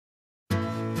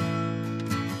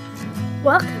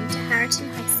Welcome to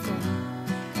Harriton High School.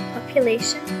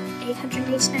 Population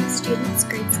 889 students,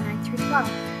 grades 9 through 12.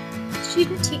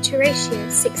 Student-teacher ratio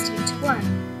 16:1.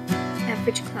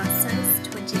 Average class size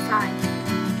 25.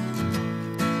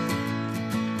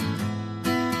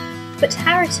 But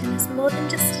Harriton is more than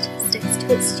just statistics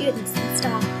to its students and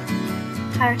staff.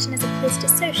 Harriton is a place to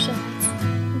socialise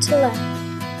and to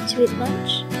learn, to eat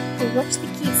lunch or watch the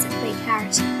geese at Lake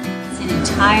Harriton. It's an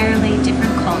entirely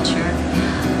different culture,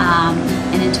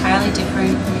 an entirely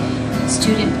different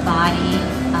student body,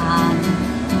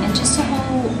 and just a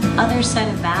whole other set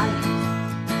of values.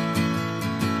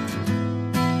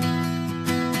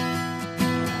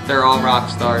 They're all rock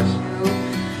stars.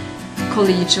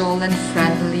 Collegial and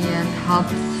friendly and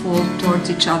helpful towards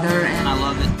each other. And I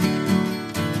love it.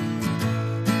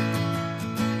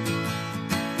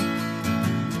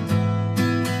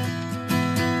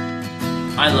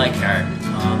 I like Harriton.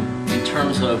 In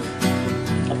terms of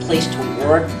a place to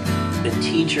work, the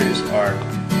teachers are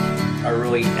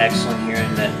really excellent here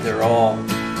in that they're all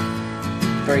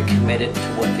very committed to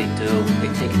what they do. They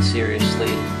take it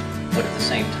seriously, but at the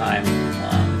same time,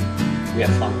 we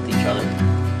have fun with each other.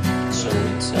 So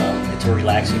it's a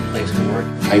relaxing place to work.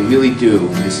 I really do,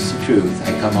 and this is the truth.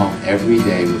 I come home every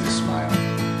day with a smile.